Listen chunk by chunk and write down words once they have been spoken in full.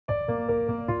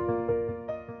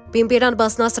Pimpinan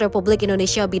Baznas Republik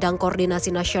Indonesia Bidang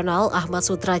Koordinasi Nasional Achmad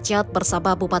Sudrajat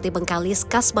bersama Bupati Bengkalis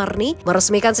Kasmarni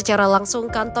meresmikan secara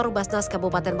langsung Kantor Baznas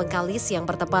Kabupaten Bengkalis yang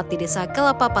bertempat di Desa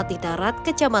Kelapapati Darat,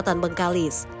 Kecamatan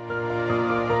Bengkalis.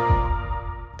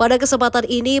 Pada kesempatan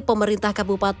ini, Pemerintah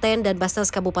Kabupaten dan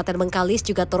Baznas Kabupaten Bengkalis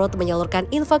juga turut menyalurkan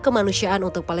infak kemanusiaan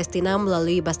untuk Palestina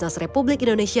melalui Baznas Republik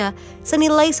Indonesia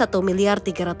senilai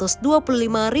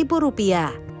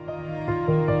Rp1.325.000.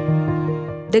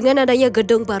 Dengan adanya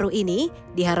gedung baru ini,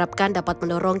 diharapkan dapat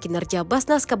mendorong kinerja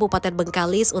Baznas Kabupaten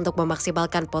Bengkalis untuk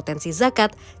memaksimalkan potensi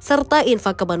zakat serta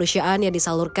infak kemanusiaan yang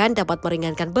disalurkan dapat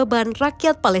meringankan beban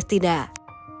rakyat Palestina.